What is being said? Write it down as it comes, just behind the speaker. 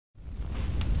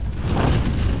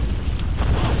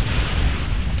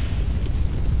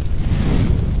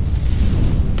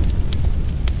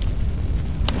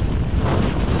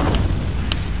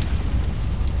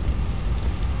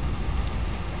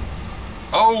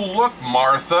Oh, look,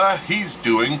 Martha, he's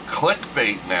doing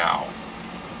clickbait now.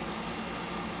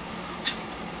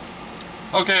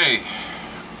 Okay,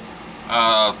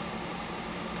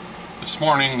 this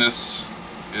morning, this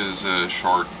is a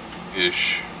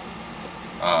short-ish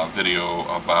video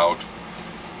about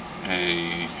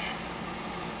a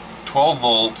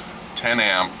 12-volt,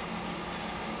 10-amp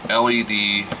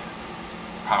LED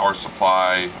power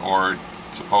supply, or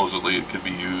supposedly it could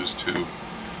be used to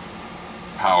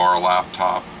power a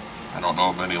laptop. I don't know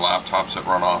of any laptops that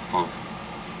run off of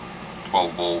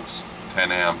 12 volts,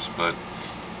 10 amps, but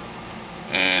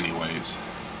anyways.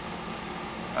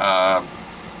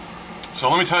 So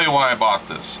let me tell you why I bought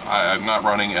this. I'm not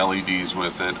running LEDs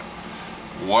with it.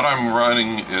 What I'm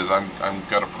running is I'm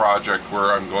got a project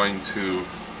where I'm going to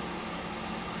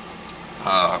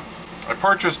I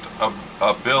purchased a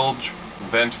bilge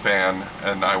vent fan,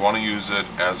 and I want to use it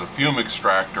as a fume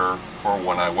extractor for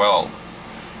when I weld.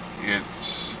 It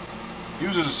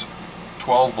uses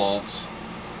 12 volts.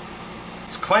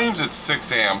 It claims it's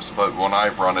 6 amps, but when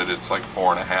I've run it, it's like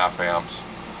 4.5 amps.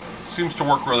 It seems to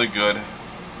work really good.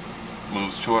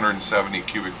 Moves 270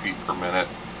 cubic feet per minute,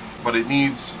 but it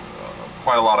needs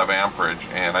quite a lot of amperage,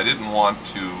 and I didn't want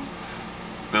to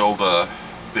build a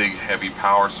big heavy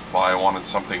power supply. I wanted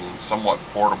something somewhat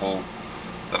portable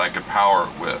that I could power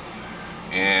it with,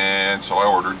 and so I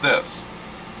ordered this.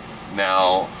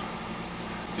 Now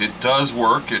it does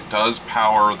work, it does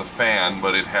power the fan,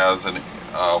 but it has an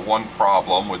one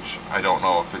problem, which I don't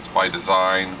know if it's by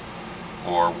design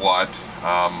or what.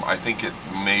 I think it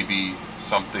may be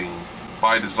something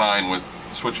by design with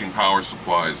switching power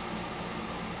supplies.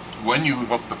 When you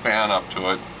hook the fan up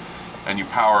to it and you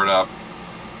power it up,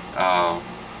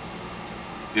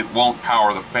 it won't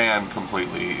power the fan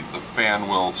completely. The fan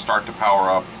will start to power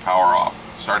up, power off,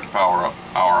 start to power up,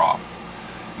 power off.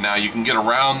 Now you can get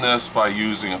around this by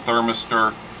using a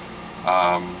thermistor.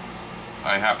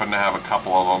 I happen to have a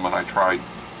couple of them, and I tried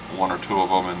one or two of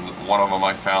them, and one of them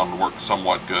I found worked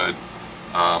somewhat good,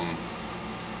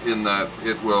 in that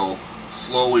it will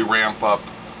slowly ramp up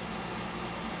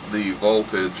the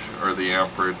voltage or the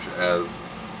amperage as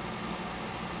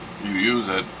you use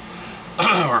it,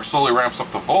 or slowly ramps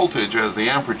up the voltage as the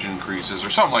amperage increases, or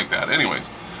something like that. Anyways,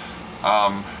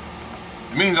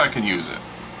 it means I can use it.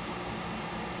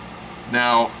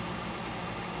 Now,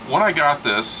 when I got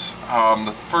this,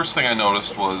 the first thing I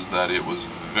noticed was that it was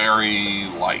very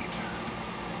light.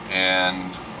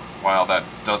 And while that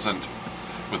doesn't,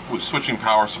 with switching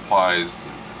power supplies,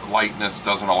 lightness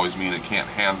doesn't always mean it can't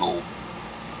handle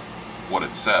what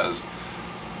it says.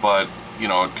 But, you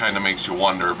know, it kind of makes you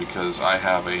wonder, because I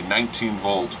have a 19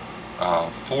 volt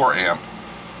 4 amp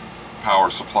power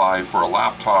supply for a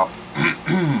laptop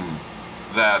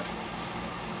that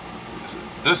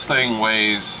this thing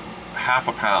weighs half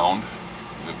a pound,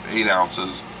 8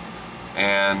 ounces,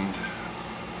 and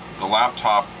the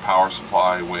laptop power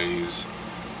supply weighs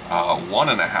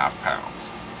 1.5 pounds.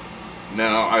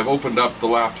 Now, I've opened up the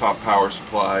laptop power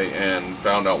supply and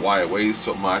found out why it weighs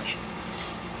so much.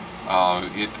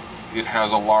 It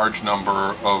has a large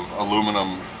number of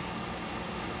aluminum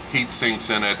heat sinks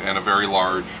in it, and a very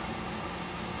large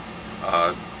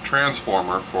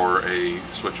transformer for a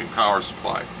switching power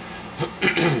supply.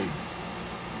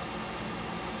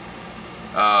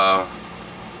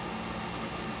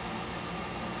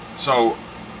 So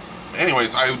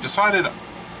anyways, I decided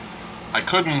I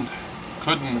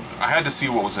had to see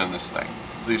what was in this thing.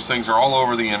 These things are all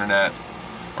over the internet,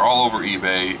 they're all over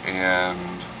eBay, and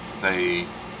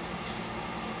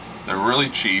they're really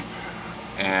cheap,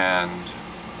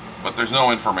 but there's no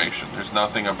information. There's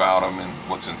nothing about them and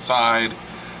what's inside,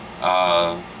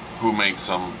 who makes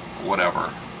them,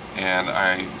 whatever. And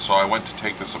so I went to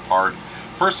take this apart.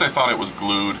 First I thought it was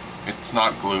glued. It's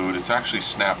not glued, it's actually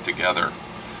snapped together.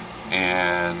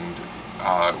 And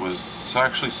it was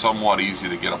actually somewhat easy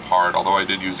to get apart, although I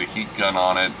did use a heat gun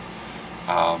on it.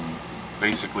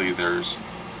 Basically there's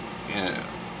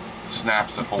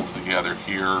snaps that hold it together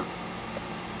here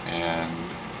and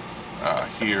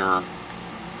here,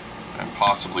 and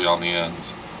possibly on the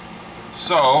ends.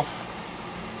 So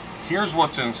here's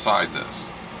what's inside this.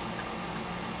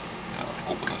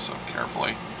 Open this up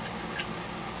carefully,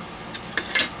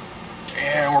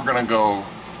 and I'm gonna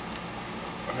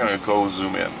go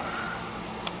zoom in.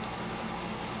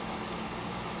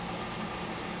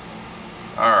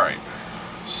 Alright,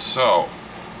 so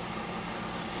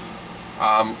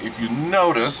if you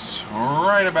notice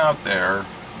right about there,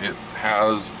 it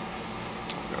has,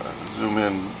 I'm gonna zoom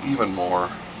in even more.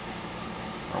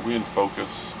 Are we in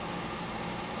focus?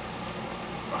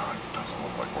 It doesn't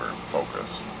look like we're in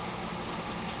focus.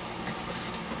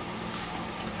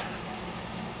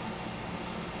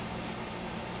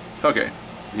 Okay,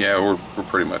 yeah, we're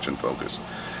pretty much in focus.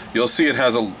 You'll see it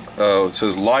has a it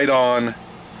says lite-on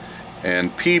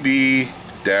and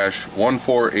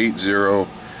PB-1480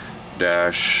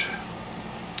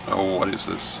 oh, what is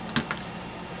this?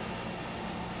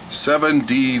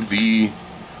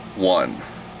 7DV1.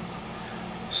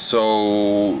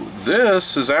 So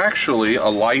this is actually a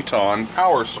lite-on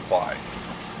power supply.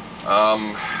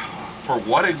 For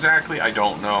what exactly, I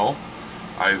don't know.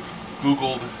 I've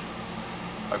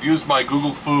used my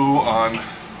Google Foo on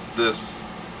this,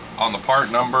 on the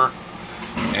part number,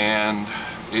 and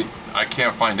I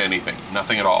can't find anything,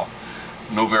 nothing at all.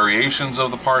 No variations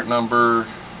of the part number,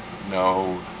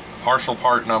 no partial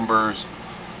part numbers,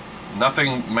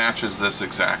 nothing matches this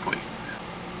exactly.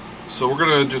 So we're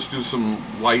going to just do some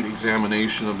light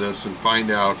examination of this and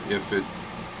find out if it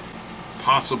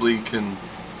possibly can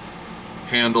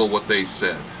handle what they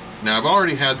said. Now I've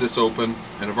already had this open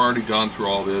and I've already gone through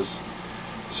all this,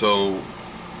 so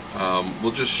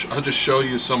I'll just show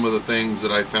you some of the things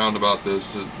that I found about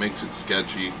this that makes it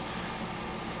sketchy,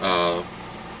 or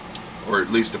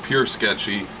at least appear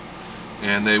sketchy,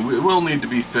 and they will need to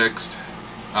be fixed.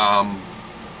 But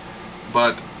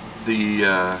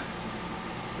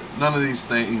none of these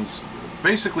things,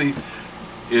 basically,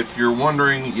 if you're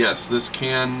wondering, yes, this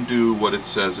can do what it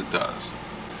says it does.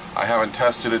 I haven't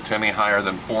tested it to any higher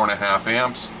than 4.5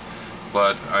 amps,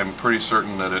 but I'm pretty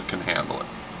certain that it can handle it.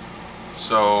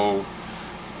 So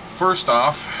first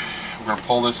off, we're going to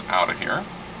pull this out of here.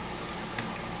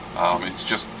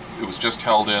 It was just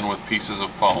held in with pieces of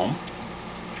foam.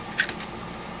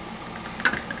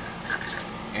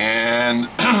 And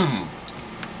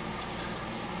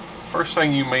first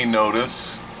thing you may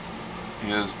notice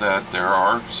is that there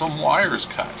are some wires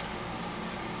cut.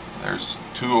 There's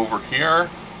two over here,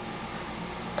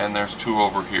 and there's two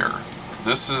over here.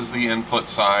 This is the input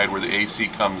side where the AC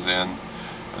comes in.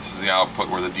 This is the output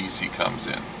where the DC comes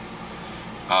in.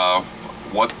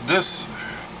 What this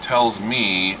tells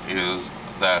me is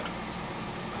that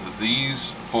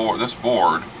this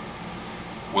board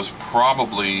was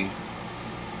probably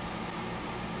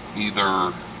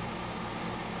either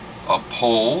a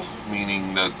pull,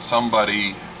 meaning that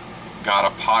somebody got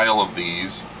a pile of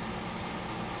these,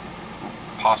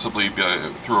 possibly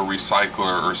through a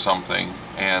recycler or something,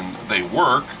 and they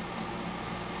work,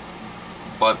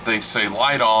 but they say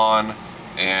lite-on,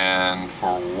 and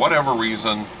for whatever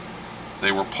reason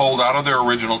they were pulled out of their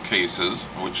original cases,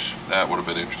 which that would have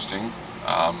been interesting,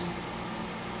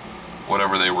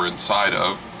 whatever they were inside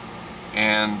of,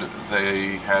 and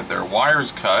they had their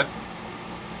wires cut,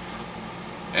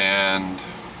 and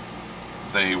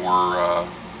they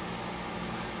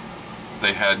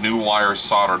had new wires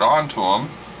soldered onto them.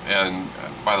 And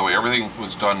by the way, everything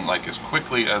was done like as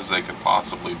quickly as they could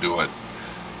possibly do it,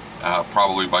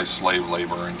 probably by slave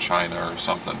labor in China or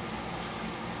something.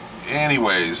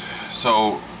 Anyways,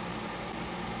 so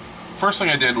first thing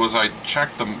I did was I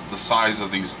checked the size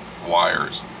of these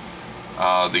wires.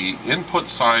 The input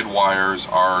side wires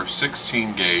are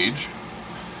 16 gauge,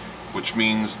 which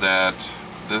means that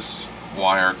this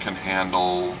wire can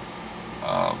handle,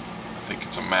 I think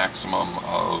it's a maximum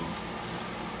of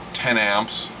 10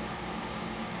 amps.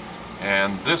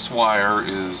 And this wire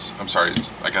is, I'm sorry,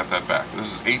 I got that back.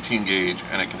 This is 18 gauge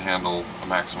and it can handle a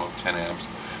maximum of 10 amps.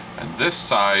 And this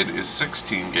side is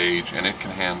 16 gauge and it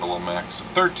can handle a max of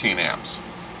 13 amps.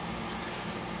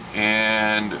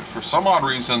 And for some odd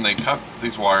reason they cut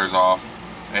these wires off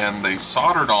and they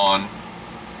soldered on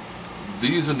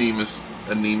these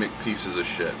anemic pieces of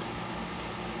shit.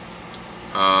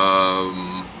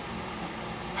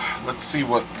 Let's see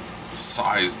what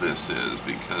size this is,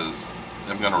 because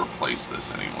I'm going to replace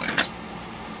this anyways.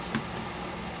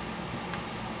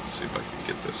 See if I can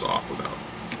get this off without.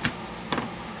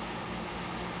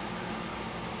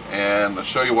 And I'll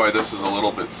show you why this is a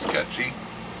little bit sketchy.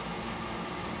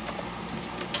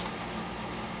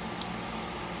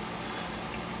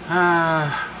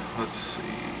 Let's see.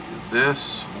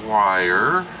 This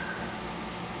wire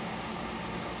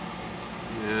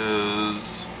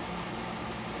is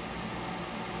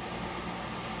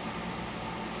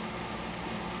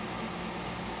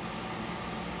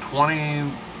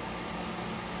 20.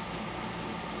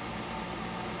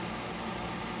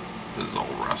 This is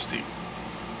all rusty.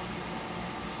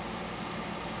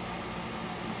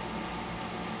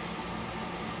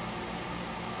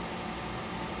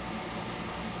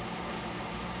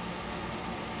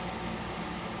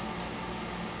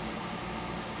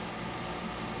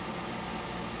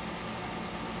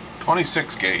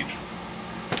 .26 gauge.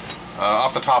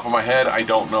 Off the top of my head, I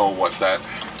don't know what the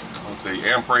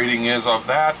amp rating is of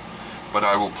that, but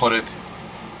I will put it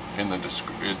in the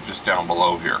just down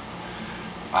below here.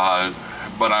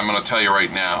 But I'm going to tell you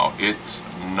right now, it's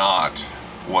not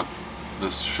what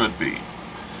this should be.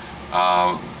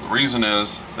 The reason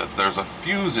is that there's a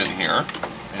fuse in here,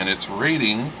 and it's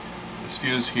rating, this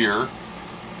fuse here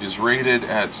is rated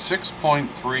at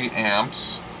 6.3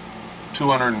 amps,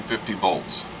 250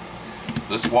 volts.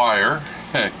 This wire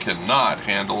cannot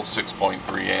handle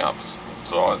 6.3 amps,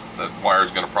 so that wire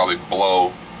is going to probably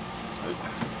blow.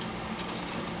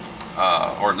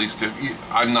 Or at least if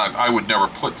I would never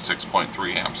put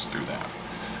 6.3 amps through that.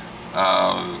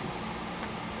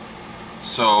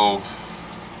 So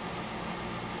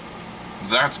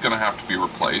that's going to have to be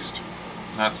replaced.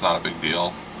 That's not a big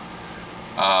deal.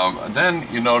 And then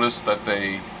you notice that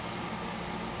they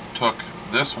took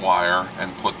this wire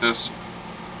and put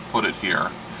it here.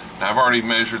 Now I've already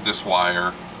measured this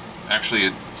wire. Actually,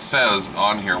 it says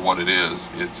on here what it is.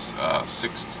 It's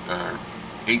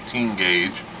 18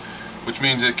 gauge, which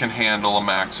means it can handle a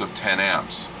max of 10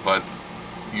 amps. But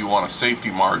you want a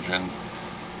safety margin,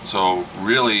 so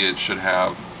really it should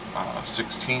have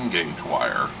 16 gauge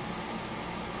wire.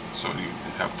 So you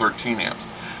have 13 amps.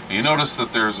 And you notice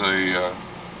that there's a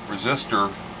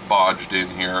resistor bodged in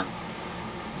here.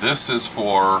 This is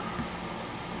for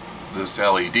this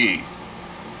LED.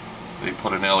 They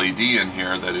put an LED in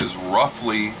here that is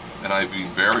roughly, and I mean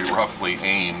very roughly,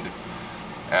 aimed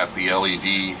at the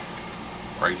LED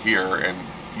right here, and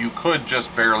you could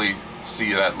just barely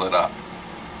see that lit up.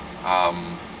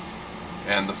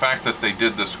 And the fact that they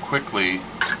did this quickly,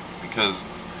 because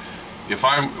if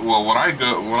when I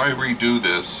redo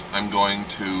this, I'm going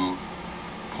to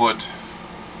put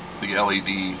the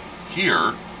LED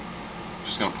here,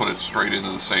 just going to put it straight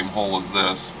into the same hole as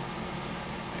this,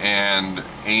 and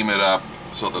aim it up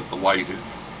so that the light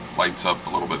lights up a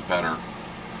little bit better.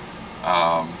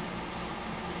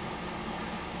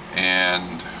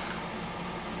 And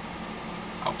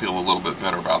I'll feel a little bit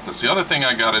better about this. The other thing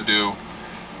I got to do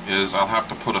is I'll have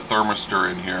to put a thermistor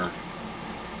in here,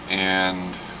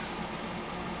 and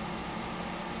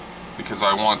because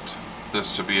I want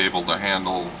this to be able to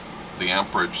handle the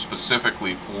amperage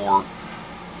specifically for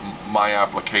my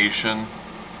application.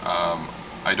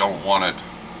 I don't want it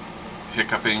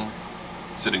hiccuping,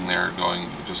 sitting there going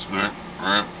just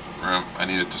I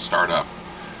need it to start up.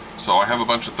 So I have a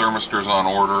bunch of thermistors on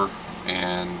order,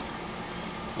 and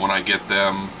when I get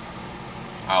them,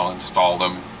 I'll install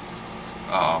them,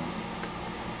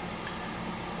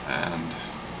 and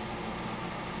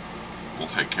we'll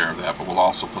take care of that. But we'll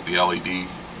also put the LED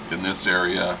in this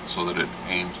area so that it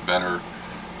aims better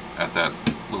at that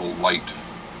little light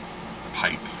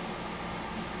pipe.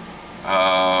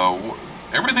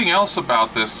 Everything else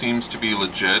about this seems to be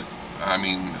legit. I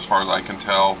mean, as far as I can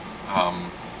tell.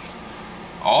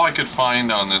 All I could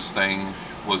find on this thing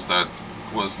was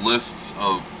lists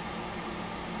of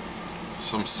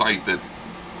some site that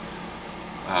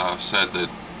said that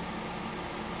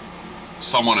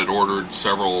someone had ordered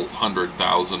several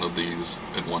 100,000 of these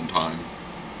at one time,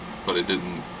 but it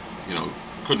didn't,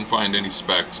 couldn't find any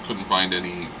specs, couldn't find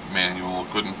any manual,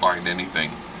 couldn't find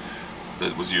anything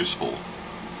that was useful.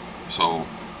 So,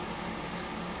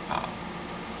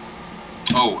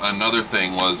 oh, another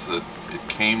thing was that it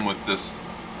came with this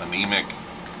anemic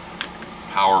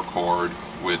power cord,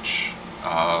 which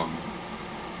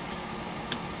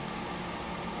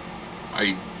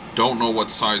I don't know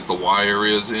what size the wire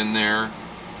is in there.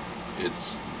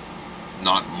 It's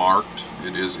not marked.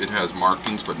 It has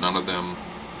markings, but none of them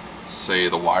say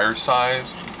the wire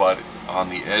size. But on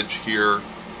the edge here,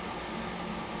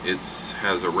 it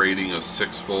has a rating of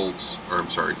 6 volts, or I'm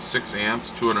sorry, 6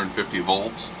 amps, 250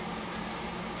 volts.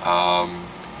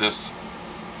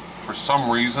 For some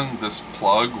reason, this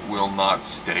plug will not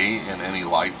stay in any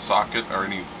light socket or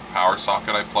any power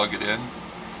socket I plug it in.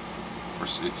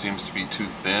 It seems to be too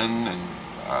thin and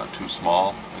too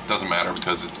small. It doesn't matter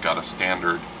because it's got a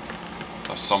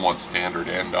somewhat standard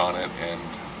end on it, and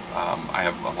I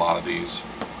have a lot of these,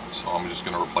 so I'm just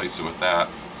going to replace it with that.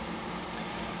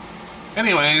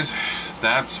 Anyways,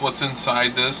 that's what's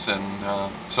inside this, and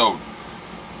so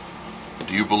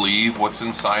do you believe what's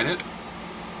inside it?